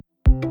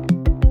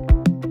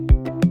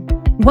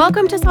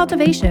Welcome to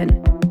Saltivation.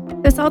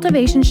 The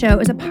Saltivation Show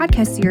is a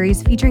podcast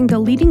series featuring the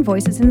leading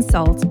voices in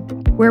salt,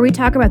 where we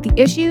talk about the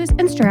issues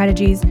and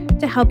strategies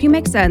to help you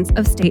make sense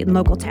of state and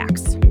local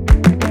tax.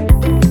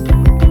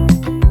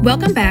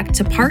 Welcome back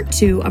to part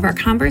 2 of our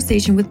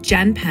conversation with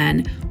Jen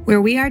Penn,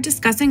 where we are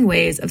discussing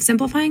ways of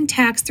simplifying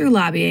tax through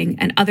lobbying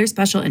and other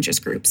special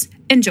interest groups.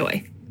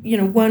 Enjoy.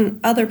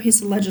 One other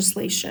piece of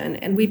legislation,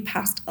 and we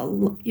passed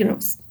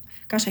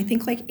I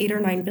think like 8 or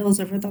 9 bills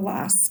over the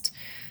last,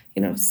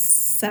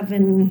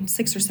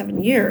 6 or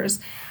 7 years.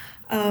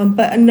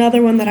 But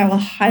another one that I will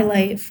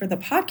highlight for the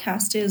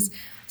podcast is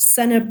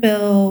Senate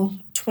Bill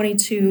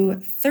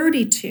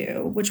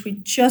 2232, which we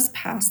just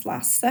passed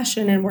last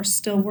session, and we're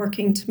still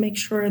working to make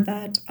sure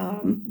that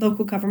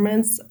local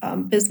governments,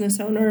 business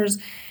owners,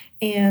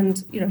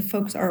 and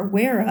folks are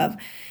aware of.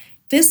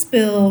 This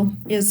bill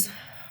is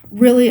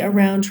really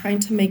around trying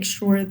to make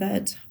sure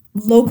that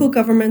local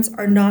governments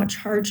are not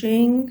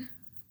charging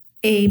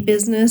a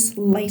business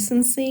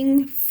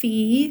licensing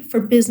fee for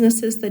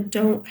businesses that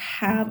don't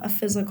have a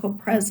physical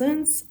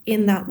presence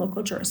in that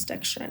local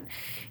jurisdiction.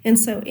 And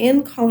so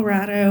in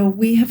Colorado,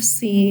 we have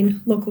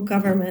seen local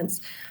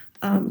governments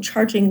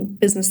charging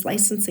business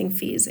licensing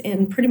fees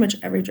in pretty much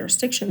every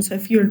jurisdiction. So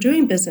if you're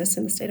doing business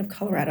in the state of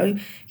Colorado,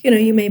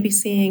 you may be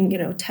seeing,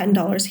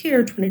 $10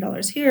 here,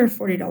 $20 here,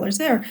 $40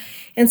 there.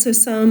 And so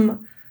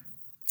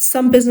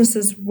some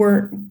businesses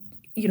weren't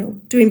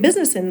doing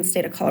business in the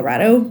state of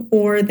Colorado,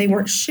 or they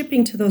weren't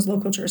shipping to those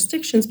local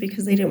jurisdictions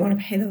because they didn't want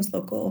to pay those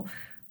local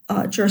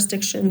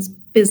jurisdictions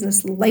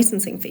business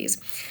licensing fees.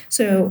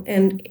 So,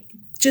 and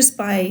just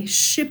by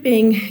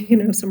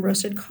shipping, some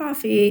roasted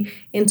coffee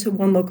into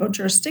one local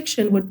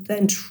jurisdiction would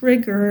then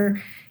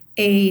trigger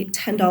a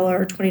 $10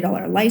 or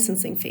 $20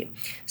 licensing fee.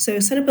 So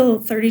Senate Bill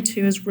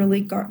 32 is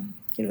really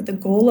the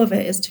goal of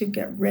it is to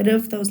get rid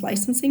of those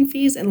licensing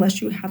fees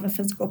unless you have a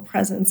physical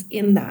presence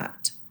in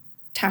that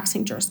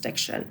taxing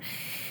jurisdiction.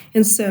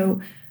 And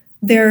so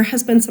there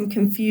has been some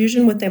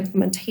confusion with the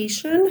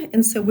implementation.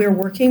 And so we're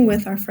working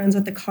with our friends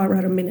at the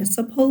Colorado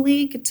Municipal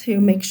League to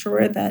make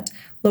sure that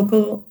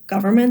local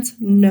governments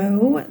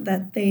know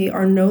that they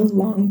are no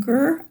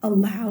longer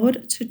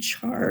allowed to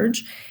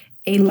charge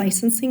a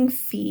licensing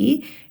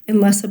fee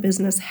unless a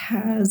business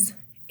has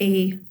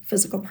a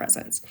physical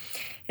presence.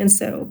 And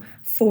so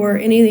for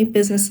any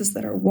businesses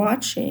that are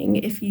watching,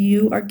 if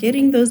you are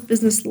getting those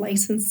business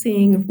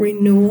licensing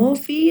renewal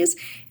fees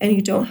and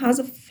you don't have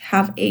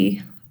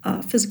a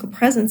physical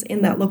presence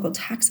in that local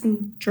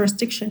taxing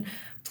jurisdiction,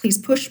 please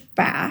push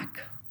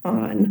back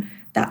on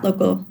that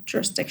local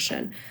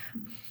jurisdiction.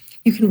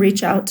 You can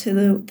reach out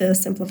to the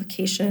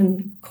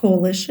Simplification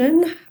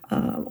Coalition,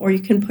 or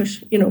you can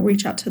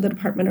reach out to the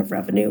Department of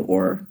Revenue,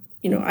 or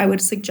I would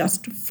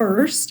suggest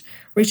first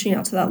reaching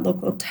out to that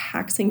local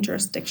taxing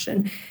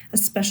jurisdiction,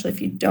 especially if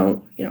you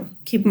don't,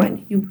 keep in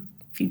mind,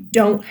 if you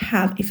don't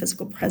have a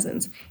physical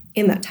presence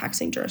in that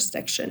taxing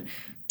jurisdiction,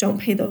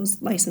 don't pay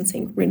those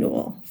licensing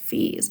renewal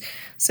fees.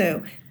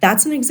 So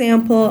that's an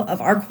example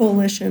of our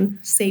coalition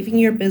saving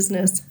your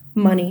business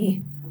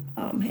money,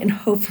 and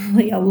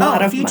hopefully a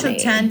lot of money. If you took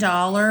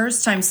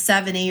 $10 times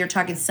 70, you're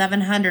talking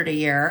 $700 a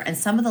year, and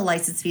some of the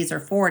license fees are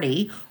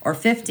 $40 or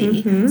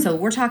 $50. Mm-hmm. So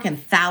we're talking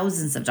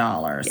thousands of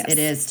dollars. Yes. It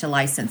is to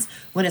license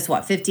when it's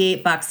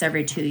 $58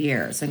 every 2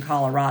 years in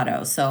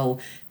Colorado. So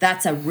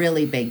that's a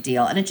really big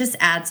deal, and it just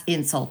adds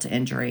insult to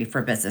injury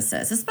for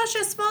businesses,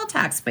 especially small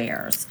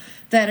taxpayers.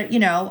 That I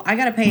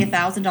got to pay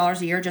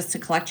 $1,000 a year just to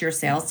collect your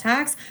sales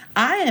tax.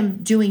 I am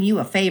doing you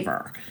a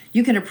favor.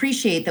 You can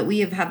appreciate that we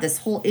have had this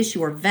whole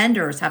issue where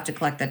vendors have to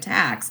collect the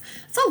tax.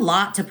 It's a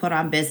lot to put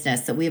on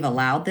business that we've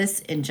allowed this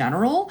in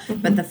general.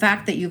 Mm-hmm. But the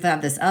fact that you've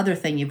had this other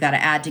thing you've got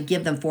to add to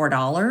give them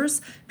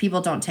 $4,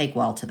 people don't take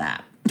well to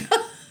that.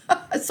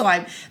 So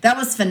that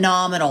was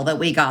phenomenal that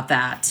we got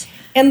that.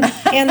 And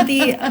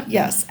the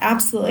yes,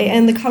 absolutely.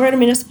 And the Colorado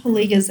Municipal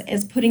League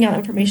is putting out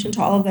information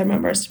to all of their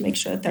members to make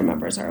sure that their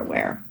members are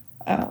aware.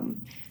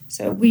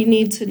 So we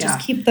need to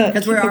just keep the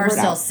because we are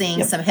still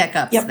seeing some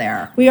hiccups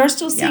there. We are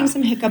still seeing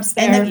some hiccups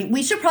there. And then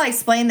we should probably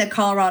explain the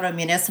Colorado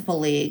Municipal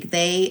League.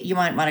 You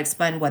might want to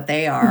explain what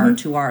they are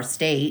to our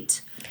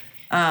state,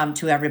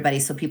 to everybody,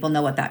 so people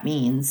know what that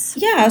means.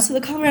 Yeah. So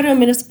the Colorado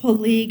Municipal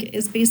League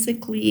is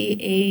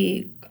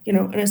basically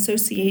an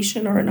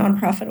association or a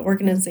nonprofit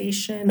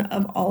organization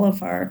of all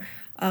of our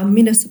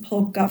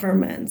municipal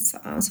governments.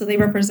 So they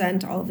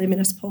represent all of the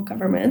municipal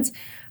governments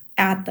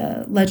at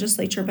the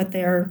legislature, but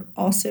they're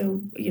also,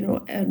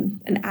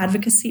 an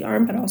advocacy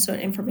arm, but also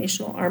an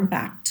informational arm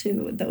back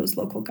to those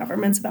local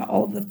governments about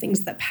all of the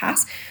things that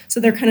pass. So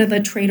they're kind of the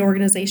trade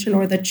organization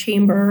or the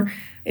chamber,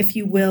 if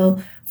you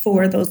will,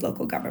 for those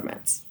local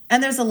governments.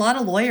 And there's a lot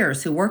of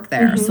lawyers who work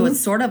there. Mm-hmm. So it's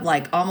sort of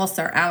like almost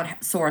our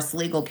outsourced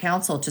legal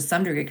counsel to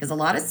some degree, because a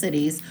lot of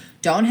cities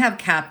don't have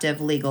captive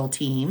legal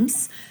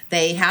teams.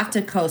 They have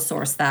to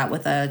co-source that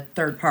with a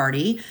third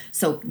party.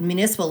 So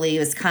municipal league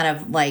is kind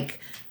of like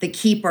the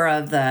keeper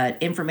of the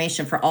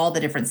information for all the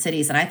different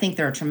cities. And I think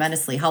they're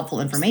tremendously helpful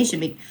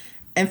information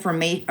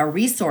a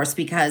resource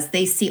because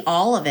they see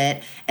all of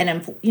it.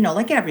 And,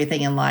 like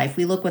everything in life,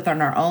 we look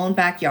within our own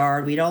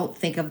backyard. We don't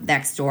think of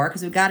next door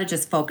because we've got to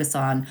just focus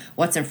on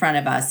what's in front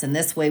of us. And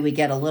this way we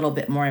get a little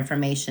bit more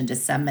information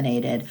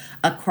disseminated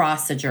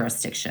across the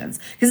jurisdictions.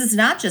 Because it's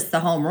not just the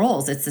home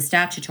rules, it's the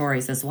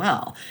statutories as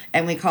well.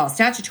 And we call a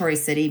statutory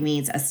city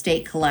means a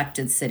state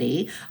collected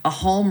city. A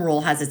home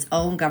rule has its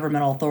own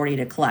governmental authority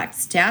to collect.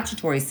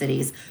 Statutory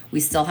cities, we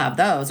still have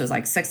those. There's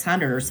like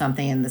 600 or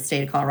something in the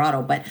state of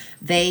Colorado, but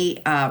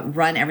they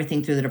run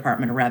everything through the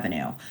Department of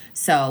Revenue.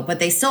 So, but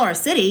they still are a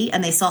city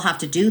and they still have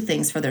to do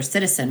things for their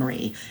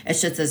citizenry.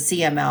 It's just the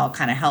CML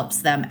kind of helps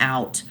them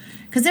out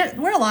because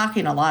we're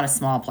locking a lot of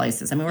small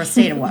places. I mean, we're a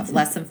state of what,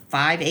 less than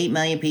 8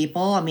 million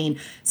people. I mean,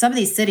 some of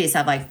these cities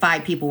have like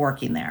 5 people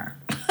working there.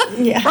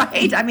 Yeah.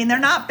 Right. I mean, they're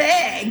not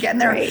big and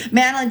they're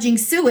managing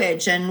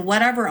sewage and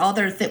whatever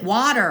other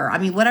water. I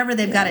mean, whatever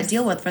they've got to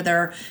deal with for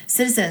their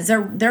citizens.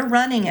 They're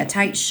running a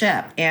tight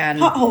ship and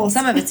potholes.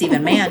 Some of it's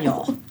even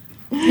manual.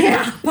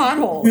 Yeah.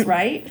 Potholes.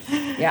 Right.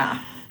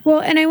 Yeah. Well,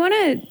 and I want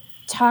to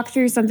talk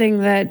through something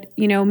that,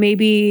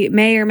 maybe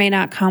may or may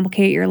not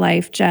complicate your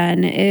life,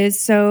 Jen,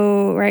 is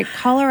right,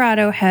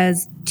 Colorado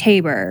has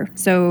TABOR.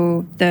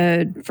 So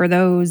for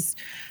those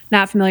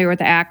not familiar with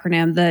the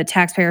acronym, the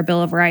Taxpayer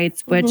Bill of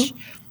Rights, which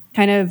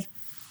kind of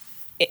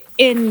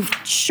in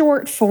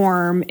short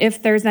form,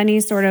 if there's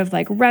any sort of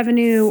like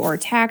revenue or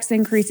tax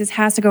increases,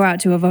 has to go out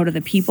to a vote of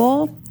the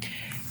people.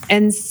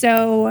 And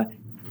so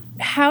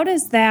how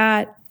does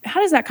that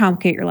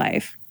complicate your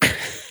life?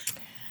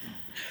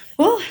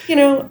 Well,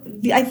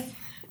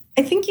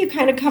 I think you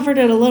kind of covered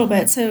it a little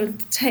bit. So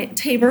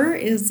TABOR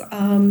is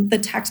the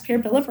Taxpayer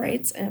Bill of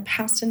Rights, and it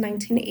passed in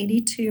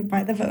 1982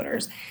 by the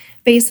voters.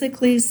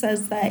 Basically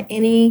says that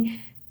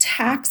any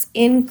tax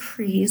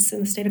increase in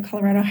the state of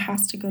Colorado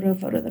has to go to a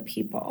vote of the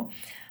people.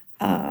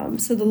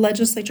 So the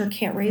legislature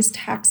can't raise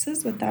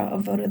taxes without a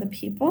vote of the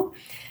people.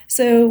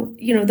 So,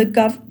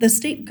 the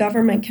state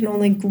government can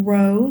only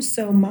grow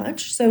so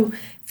much. So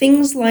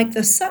things like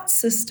the SUT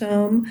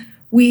system,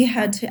 we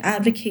had to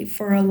advocate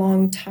for a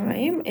long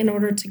time in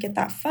order to get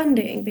that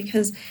funding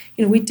because,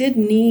 we did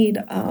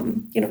need,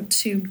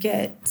 to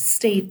get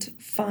state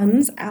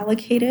funds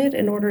allocated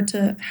in order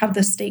to have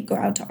the state go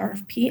out to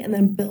RFP and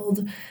then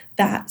build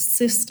that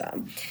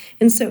system.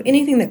 And so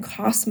anything that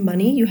costs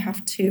money, you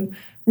have to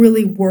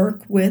really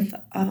work with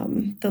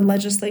the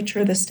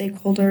legislature, the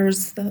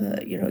stakeholders,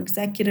 the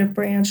executive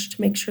branch to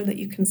make sure that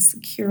you can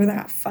secure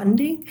that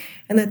funding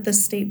and that the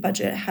state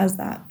budget has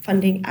that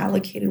funding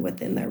allocated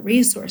within their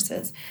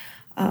resources.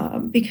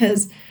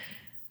 Because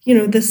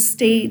the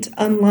state,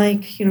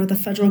 unlike the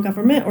federal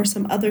government or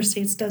some other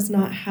states, does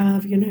not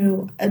have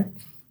a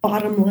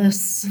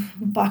bottomless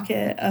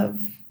bucket of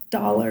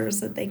dollars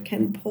that they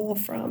can pull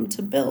from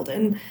to build,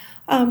 and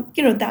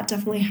that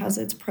definitely has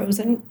its pros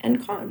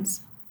and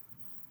cons.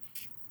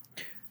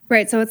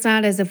 Right. So it's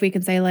not as if we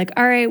could say like,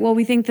 all right, well,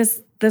 we think this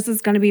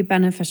is going to be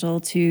beneficial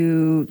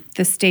to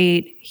the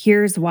state.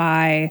 Here's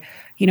why,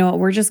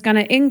 we're just going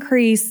to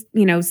increase,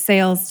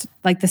 sales,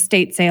 like the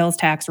state sales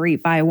tax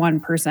rate by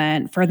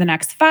 1% for the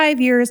next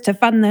 5 years to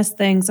fund this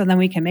thing. So then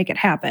we can make it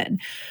happen.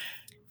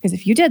 Because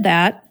if you did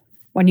that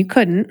when you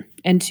couldn't,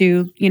 and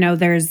two,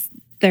 there's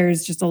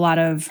just a lot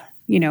of,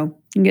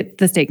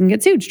 the state can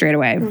get sued straight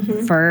away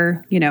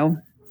for,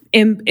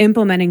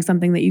 implementing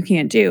something that you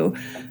can't do.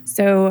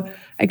 So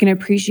I can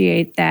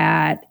appreciate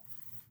that,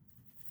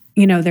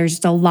 there's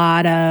just a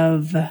lot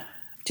of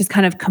just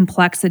kind of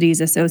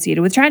complexities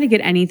associated with trying to get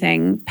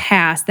anything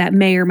passed that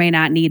may or may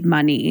not need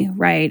money,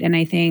 right? And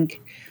I think,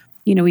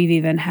 we've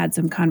even had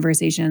some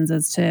conversations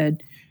as to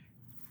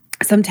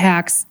some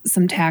tax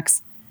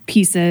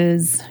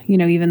pieces,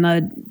 even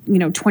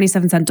the,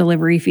 27 cent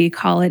delivery fee,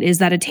 call it, is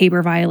that a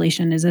TABOR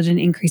violation? Is it an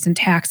increase in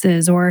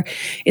taxes or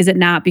is it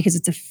not because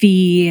it's a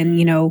fee? And,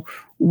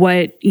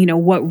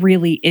 what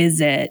really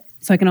is it?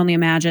 So I can only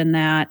imagine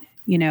that,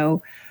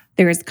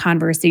 there's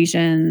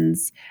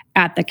conversations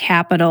at the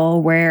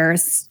Capitol where,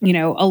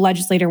 a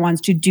legislator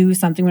wants to do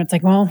something where it's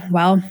like,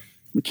 well,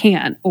 we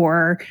can't,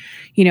 or,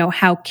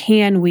 how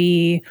can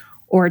we,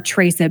 or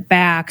trace it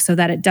back so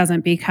that it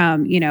doesn't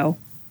become,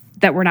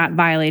 that we're not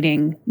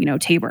violating,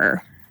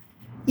 TABOR.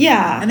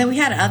 Yeah. And then we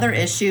had other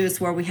issues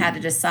where we had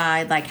to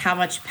decide like how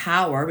much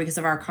power, because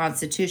of our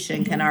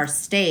Constitution, can our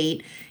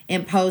state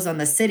impose on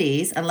the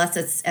cities unless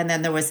it's, and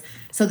then there was,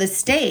 so the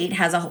state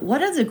has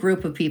what is a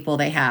group of people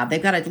they have?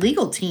 They've got a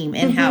legal team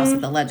in-house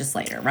at the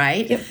legislature,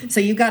 right? Yep. So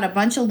you've got a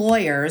bunch of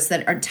lawyers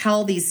that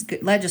tell these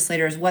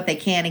legislators what they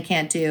can and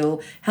can't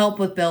do, help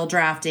with bill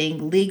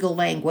drafting, legal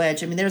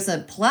language. I mean, there's a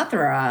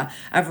plethora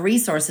of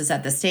resources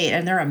at the state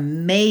and they're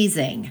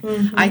amazing.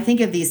 I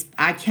think of these,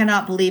 I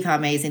cannot believe how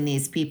amazing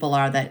these people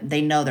are that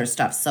they know their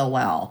stuff so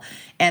well.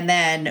 And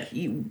then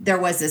there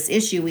was this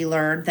issue we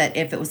learned that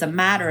if it was a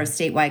matter of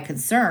statewide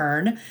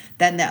concern,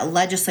 then the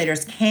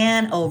legislators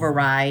can override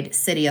override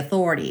city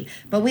authority.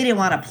 But we didn't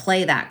want to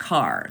play that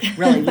card,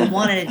 really. We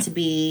wanted it to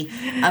be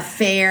a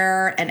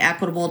fair and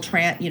equitable,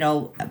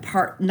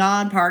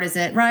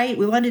 nonpartisan, right?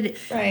 We wanted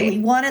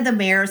the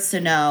mayors to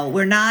know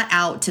we're not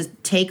out to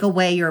take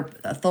away your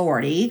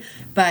authority,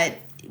 but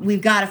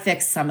we've got to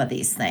fix some of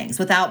these things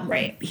without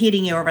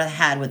hitting you over the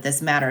head with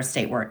this matter of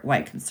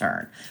statewide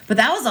concern. But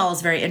that was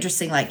always very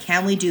interesting. Like,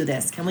 can we do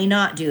this? Can we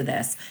not do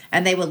this?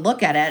 And they would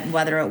look at it and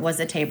whether it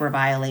was a Tabor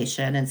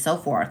violation and so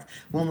forth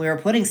when we were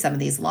putting some of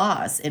these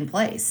laws in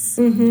place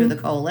through the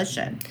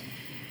coalition.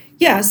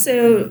 Yeah,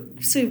 so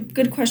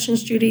good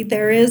questions, Judy.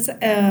 There is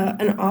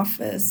an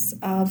office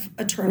of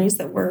attorneys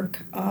that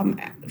work,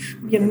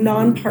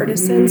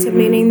 nonpartisan, so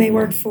meaning they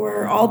work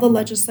for all the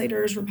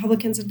legislators,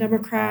 Republicans and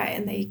Democrat,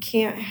 and they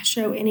can't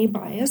show any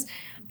bias.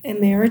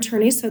 And they're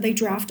attorneys, so they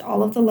draft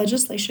all of the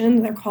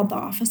legislation. They're called the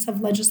Office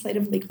of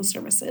Legislative Legal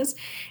Services.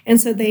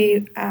 And so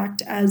they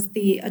act as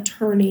the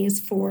attorneys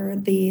for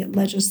the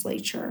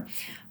legislature.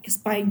 Is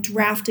by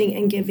drafting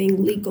and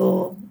giving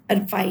legal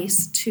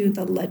advice to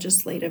the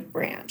legislative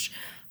branch.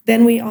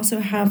 Then we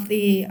also have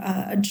the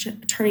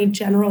Attorney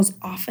General's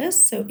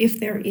office. So if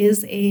there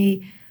is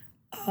a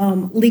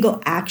legal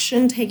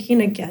action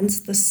taken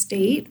against the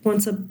state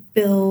once a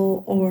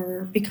bill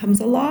or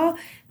becomes a law,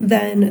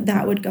 then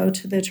that would go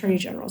to the Attorney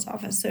General's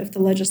office. So if the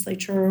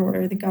legislature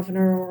or the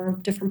governor or a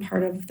different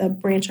part of the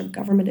branch of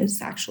government is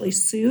actually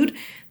sued,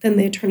 then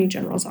the Attorney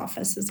General's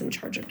office is in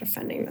charge of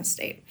defending the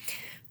state.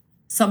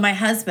 So my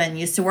husband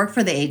used to work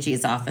for the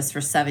AG's office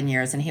for 7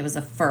 years, and he was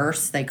a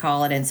first, they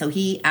call it. And so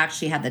he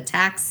actually had the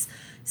tax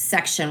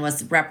section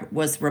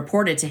was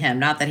reported to him.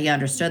 Not that he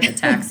understood the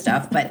tax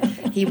stuff, but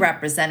he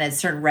represented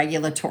certain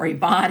regulatory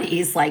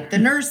bodies like the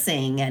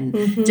nursing and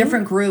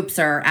different groups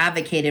are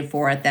advocated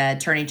for at the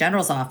Attorney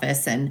General's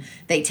office, and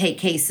they take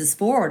cases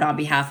forward on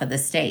behalf of the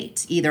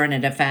state, either in a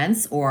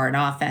defense or an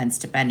offense,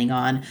 depending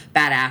on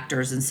bad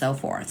actors and so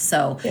forth.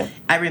 So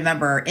I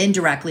remember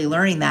indirectly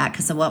learning that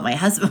because of what my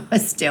husband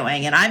was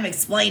doing, and I'm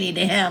explaining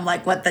to him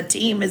like what the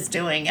team is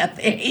doing at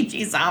the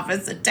AG's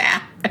office at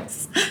tax.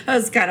 That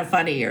was kind of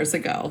funny years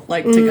ago,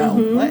 like to go,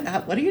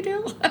 what do you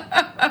do?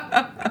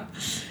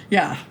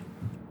 Yeah.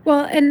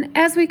 Well, and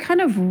as we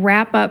kind of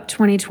wrap up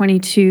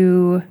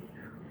 2022,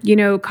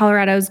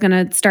 Colorado's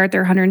going to start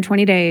their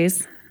 120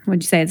 days.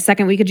 What'd you say? The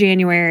second week of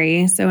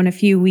January. So in a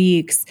few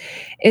weeks,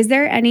 is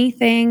there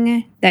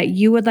anything that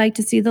you would like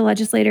to see the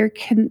legislator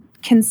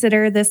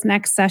consider this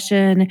next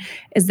session?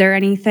 Is there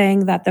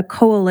anything that the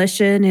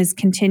coalition is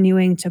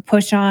continuing to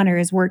push on or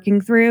is working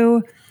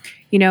through,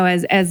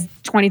 as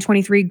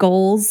 2023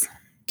 goals?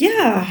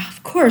 Yeah,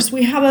 of course.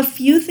 We have a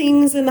few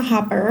things in the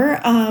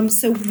hopper.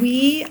 So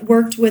we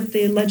worked with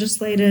the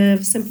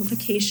Legislative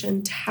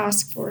Simplification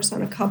Task Force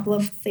on a couple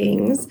of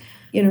things.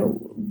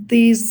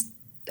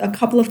 A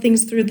couple of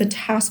things through the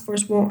task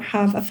force won't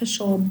have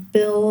official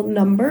bill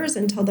numbers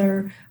until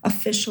they're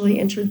officially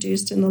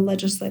introduced in the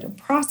legislative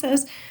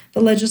process.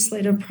 The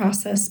legislative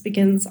process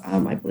begins,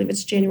 I believe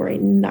it's January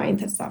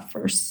 9th. It's that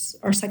first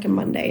or second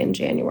Monday in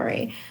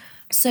January.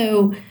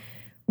 So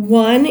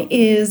one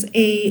is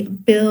a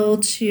bill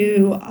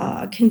to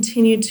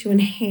continue to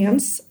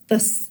enhance the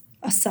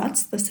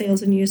SUTS, the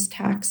sales and use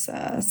tax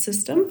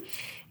system.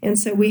 And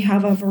so we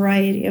have a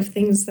variety of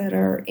things that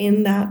are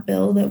in that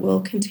bill that will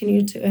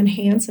continue to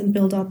enhance and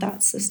build out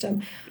that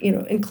system,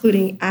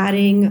 including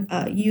adding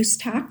use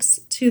tax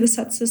to the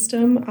SUTS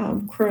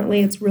system.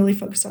 Currently, it's really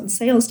focused on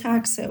sales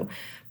tax, so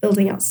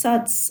building out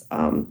SUTS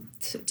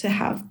to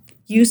have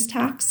use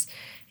tax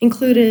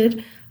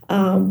included.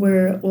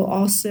 We're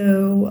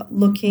also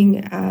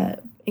looking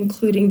at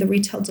including the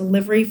retail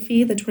delivery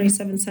fee, the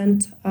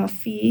 27-cent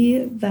fee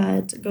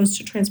that goes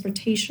to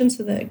transportation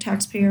so that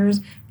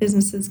taxpayers,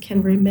 businesses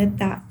can remit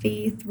that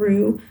fee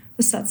through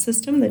the SUTS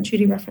system that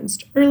Judy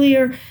referenced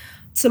earlier.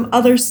 Some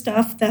other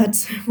stuff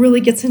that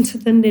really gets into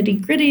the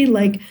nitty-gritty,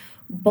 like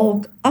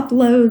bulk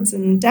uploads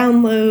and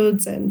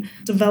downloads and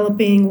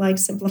developing like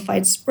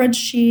simplified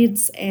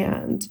spreadsheets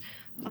and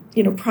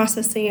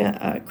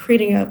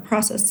creating a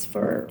process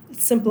for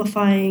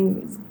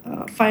simplifying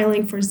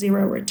filing for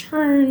zero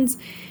returns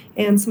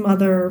and some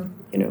other,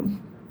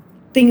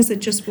 things that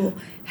just will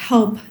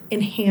help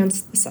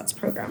enhance the SUTS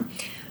program.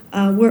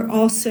 We're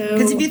also...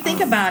 Because if you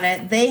think about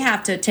it, they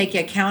have to take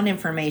your account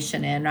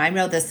information in. I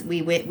know this,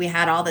 we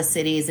had all the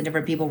cities and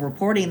different people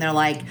reporting. They're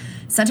like,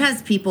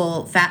 sometimes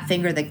people fat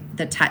finger the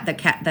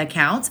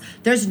accounts.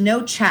 There's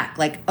no check.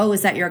 Like, oh,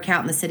 is that your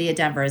account in the city of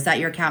Denver? Is that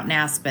your account in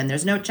Aspen?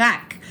 There's no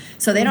check.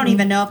 So they don't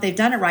even know if they've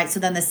done it right. So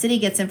then the city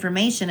gets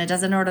information and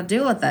doesn't know what to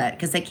do with it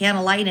because they can't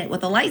align it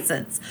with a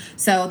license.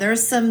 So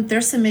there's some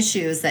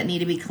issues that need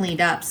to be cleaned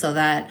up so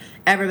that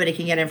everybody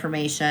can get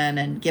information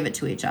and give it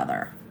to each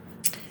other.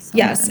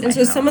 Yes, and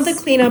so some of the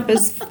cleanup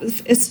is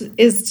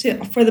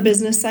for the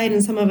business side,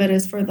 and some of it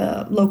is for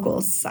the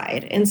local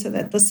side, and so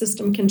that the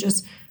system can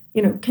just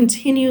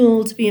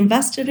continue to be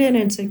invested in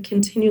and to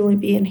continually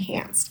be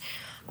enhanced.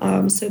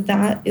 So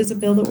that is a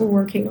bill that we're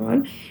working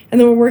on. And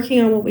then we're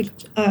working on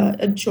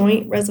a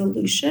joint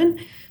resolution.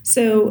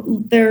 So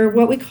they're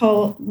what we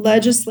call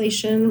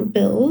legislation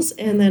bills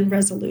and then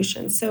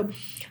resolutions. So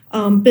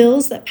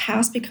bills that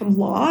pass become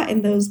law,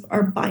 and those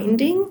are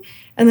binding.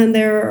 And then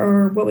there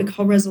are what we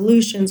call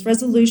resolutions.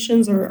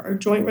 Resolutions are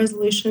joint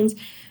resolutions.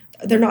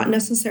 They're not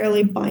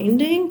necessarily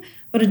binding,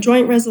 but a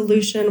joint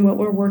resolution, what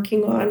we're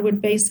working on,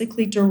 would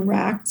basically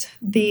direct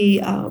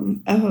the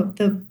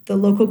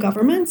local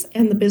governments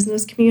and the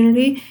business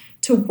community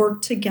to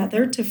work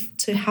together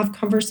to have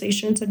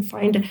conversations and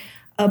find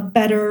a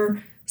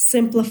better,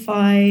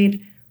 simplified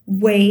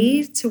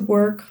way to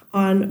work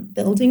on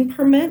building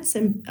permits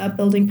and a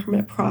building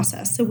permit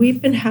process. So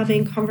we've been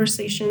having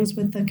conversations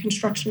with the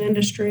construction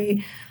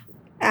industry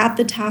at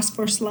the task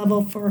force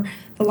level for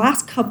the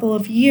last couple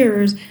of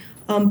years.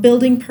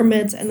 Building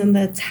permits and then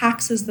the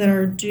taxes that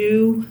are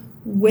due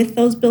with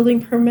those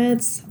building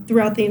permits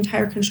throughout the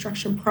entire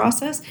construction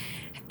process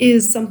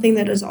is something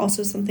that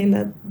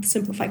the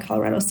Simplify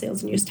Colorado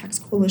Sales and Use Tax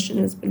Coalition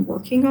has been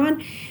working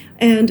on.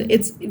 And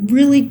it's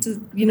really,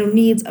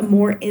 needs a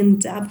more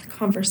in-depth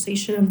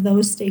conversation of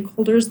those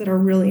stakeholders that are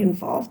really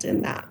involved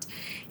in that.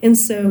 And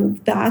so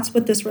that's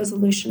what this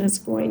resolution is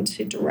going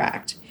to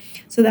direct.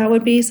 So that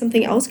would be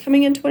something else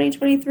coming in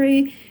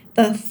 2023.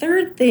 The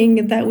third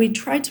thing that we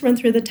tried to run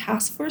through the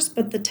task force,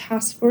 but the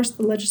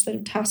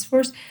legislative task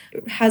force,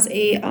 has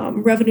a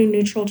revenue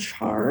neutral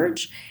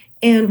charge.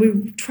 And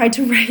we tried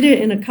to write it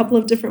in a couple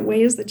of different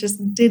ways that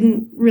just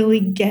didn't really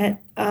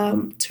get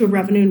to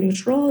revenue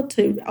neutral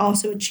to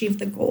also achieve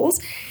the goals.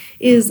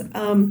 There's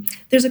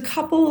a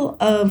couple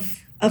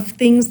of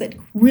things that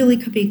really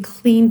could be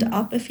cleaned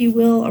up, if you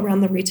will,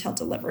 around the retail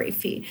delivery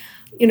fee.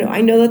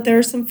 I know that there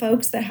are some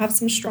folks that have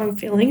some strong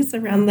feelings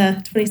around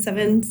the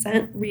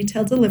 27-cent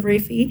retail delivery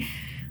fee.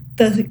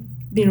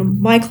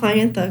 My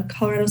client, the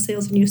Colorado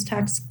Sales and Use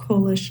Tax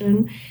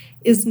Coalition,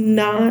 is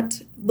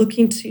not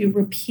looking to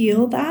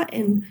repeal that,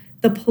 and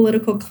the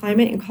political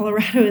climate in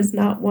Colorado is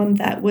not one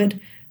that would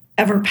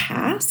ever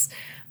pass.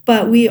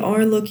 But we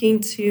are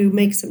looking to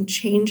make some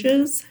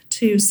changes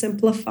to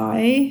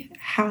simplify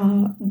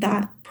how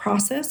that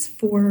process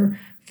for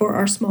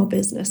our small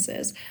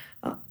businesses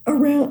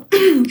around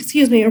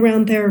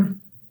their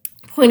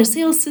point of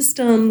sale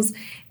systems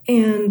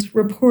and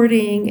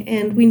reporting.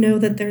 And we know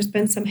that there's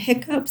been some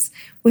hiccups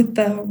with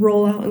the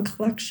rollout and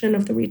collection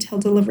of the retail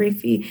delivery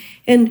fee.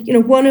 And,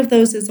 one of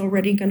those is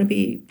already going to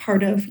be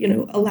part of,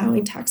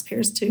 allowing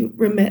taxpayers to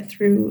remit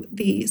through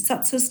the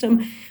SET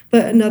system.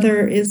 But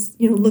another is,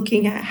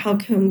 looking at how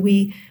can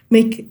we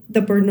make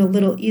the burden a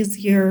little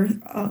easier,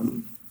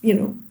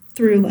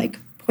 through like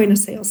point of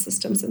sale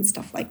systems and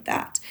stuff like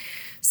that.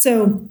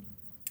 So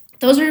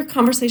those are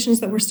conversations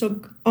that we're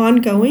still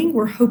ongoing.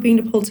 We're hoping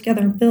to pull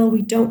together a bill.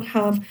 We don't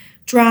have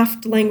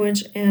draft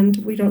language, and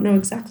we don't know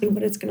exactly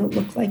what it's going to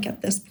look like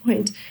at this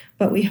point,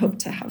 but we hope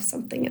to have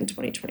something in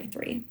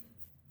 2023.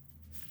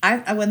 I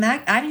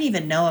didn't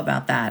even know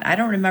about that. I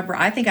don't remember.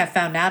 I think I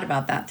found out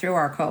about that through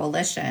our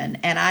coalition.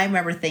 And I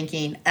remember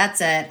thinking,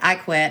 that's it. I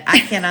quit. I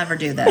can't ever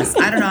do this.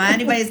 I don't know how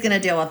anybody's going to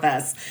deal with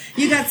this.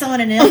 You got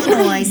someone in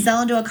Illinois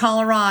selling to a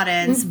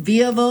Coloradans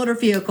via voter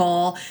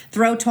vehicle,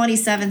 throw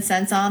 27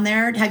 cents on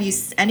there. Have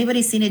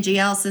anybody seen a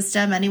GL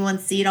system? Anyone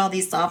seen all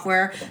these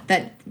software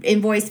that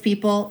invoice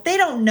people? They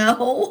don't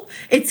know.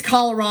 It's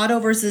Colorado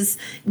versus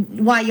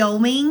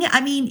Wyoming.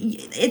 I mean,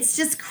 it's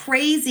just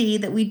crazy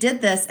that we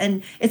did this.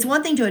 And it's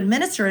one thing to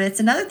administer it. It's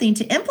another thing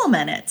to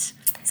implement it.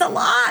 It's a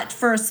lot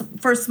for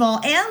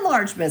small and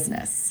large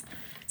business.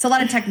 It's a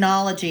lot of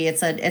technology.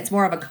 It's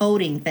more of a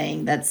coding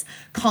thing that's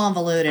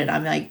convoluted.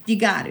 I'm like, you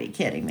got to be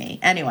kidding me.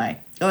 Anyway,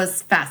 it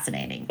was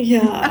fascinating.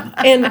 Yeah,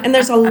 and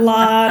there's a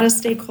lot of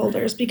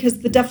stakeholders because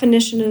the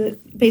definition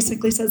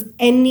basically says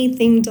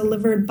anything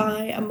delivered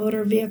by a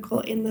motor vehicle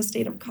in the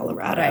state of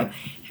Colorado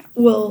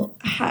will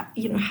have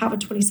a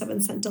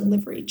 27-cent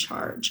delivery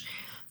charge.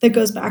 That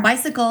goes back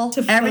bicycle.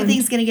 To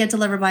everything's going to get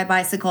delivered by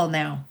bicycle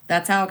now.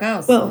 That's how it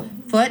goes. Well,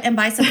 foot and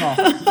bicycle.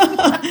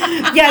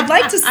 Yeah, I'd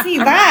like to see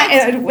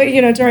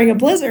that, during a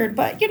blizzard,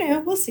 but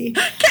we'll see.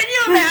 Can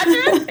you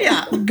imagine?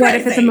 Yeah. What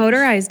if it's a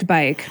motorized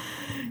bike?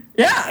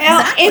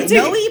 Yeah, exactly.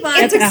 No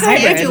e-bike.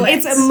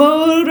 It's a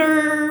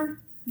motor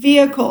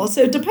vehicle,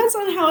 so it depends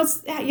on how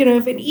it's.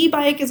 If an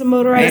e-bike is a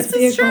motorized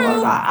vehicle or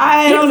not,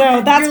 I don't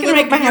know. That's going to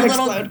make my head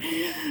explode.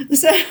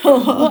 So,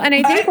 well, and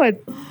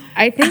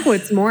I think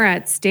what's more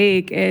at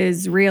stake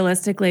is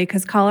realistically,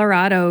 because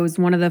Colorado is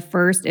one of the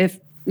first,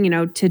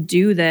 to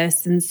do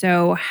this. And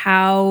so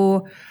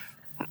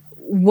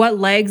what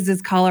legs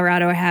does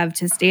Colorado have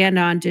to stand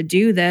on to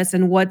do this?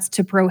 And what's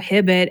to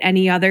prohibit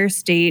any other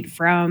state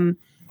from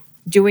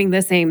doing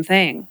the same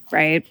thing,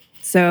 right?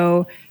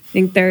 So I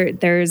think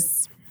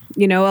there's,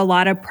 a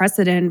lot of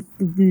precedent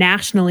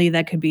nationally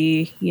that could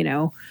be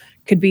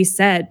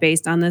set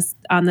based on this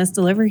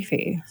delivery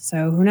fee.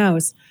 So who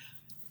knows?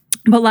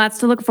 But lots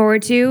to look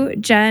forward to.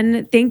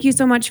 Jen, thank you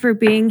so much for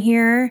being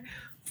here,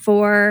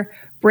 for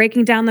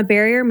breaking down the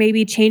barrier,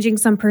 maybe changing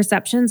some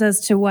perceptions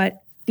as to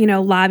what,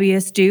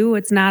 lobbyists do.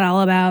 It's not all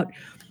about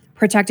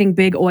protecting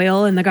big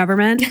oil in the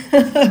government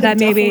that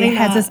maybe Definitely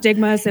has a not.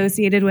 stigma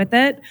associated with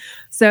it.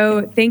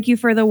 So thank you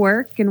for the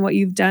work and what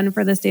you've done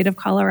for the state of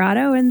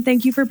Colorado. And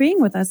thank you for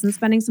being with us and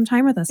spending some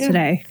time with us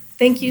today.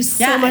 Thank you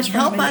so Yeah, much and for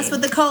help having us me.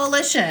 with the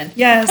coalition.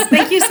 Yes,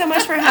 thank you so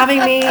much for having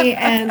me.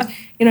 And,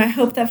 I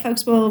hope that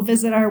folks will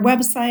visit our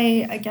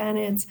website. Again,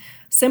 it's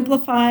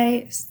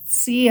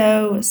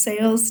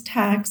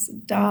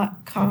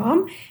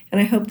simplifycosalestax.com.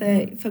 And I hope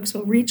that folks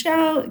will reach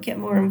out, get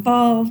more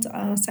involved,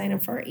 sign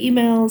up for our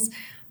emails.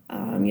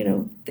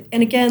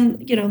 And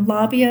again,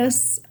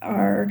 lobbyists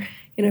are,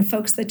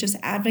 folks that just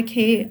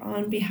advocate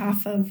on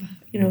behalf of,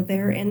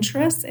 their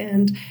interests.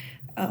 And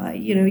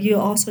you'll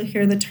also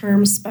hear the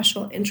term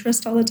special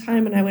interest all the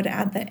time, and I would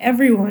add that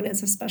everyone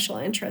is a special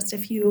interest.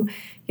 If you,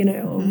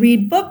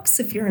 read books,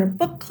 if you're in a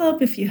book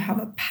club, if you have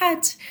a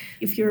pet,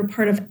 if you're a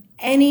part of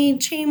any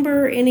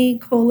chamber, any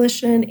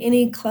coalition,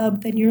 any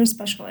club, then you're a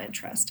special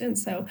interest. And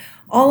so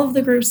all of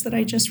the groups that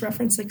I just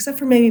referenced, except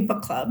for maybe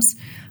book clubs,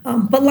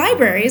 but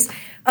libraries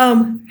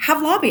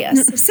have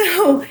lobbyists.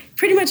 So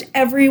pretty much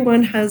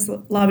everyone has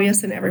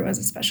lobbyists and everyone's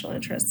a special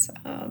interest.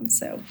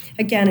 So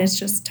again, it's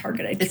just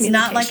targeted It's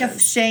not like a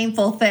communications.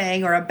 shameful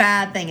thing or a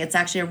bad thing. It's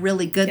actually a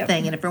really good Yep.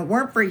 thing. And if it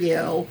weren't for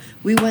you,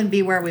 we wouldn't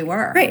be where we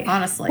were, Right.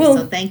 honestly. Well,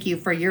 so thank you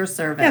for your Yeah,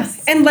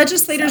 service. and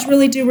legislators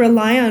really do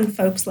rely on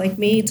folks like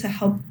me to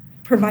help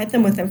provide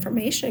them with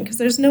information because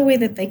there's no way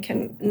that they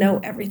can know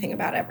everything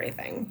about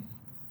everything.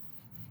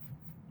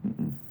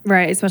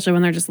 Right, especially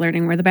when they're just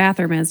learning where the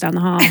bathroom is down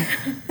the hall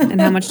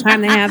and how much time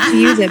they have to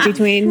use it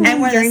between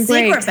And where the during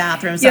secret breaks.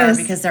 bathrooms Yes.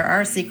 are, because there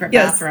are secret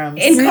Yes, bathrooms.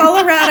 in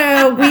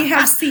Colorado, we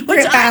have secret Which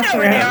I know bathrooms.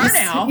 where they are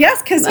now.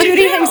 Yes, because I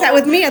Judy know. hangs out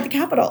with me at the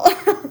Capitol.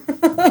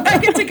 I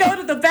get to go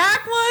to the back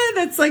one.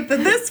 That's like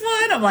this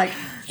one. I'm like,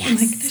 yes. I'm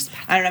like, there's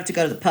I don't have to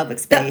go to the public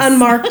space. the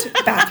unmarked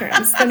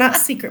bathrooms. They're not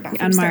secret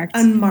bathrooms. Unmarked.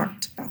 They're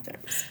unmarked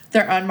bathrooms.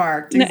 They're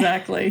unmarked.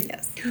 Exactly.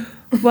 Yes.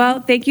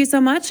 Well, thank you so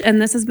much.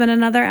 And this has been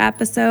another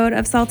episode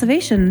of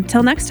Saltivation.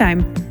 Till next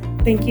time.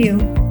 Thank you.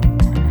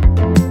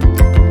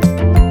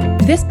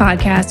 This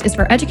podcast is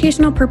for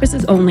educational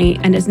purposes only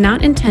and is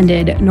not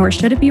intended, nor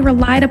should it be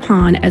relied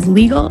upon as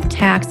legal,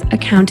 tax,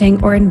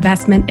 accounting, or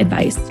investment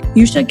advice.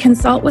 You should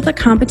consult with a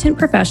competent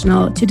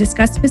professional to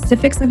discuss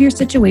specifics of your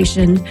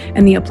situation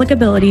and the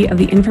applicability of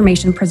the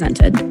information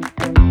presented.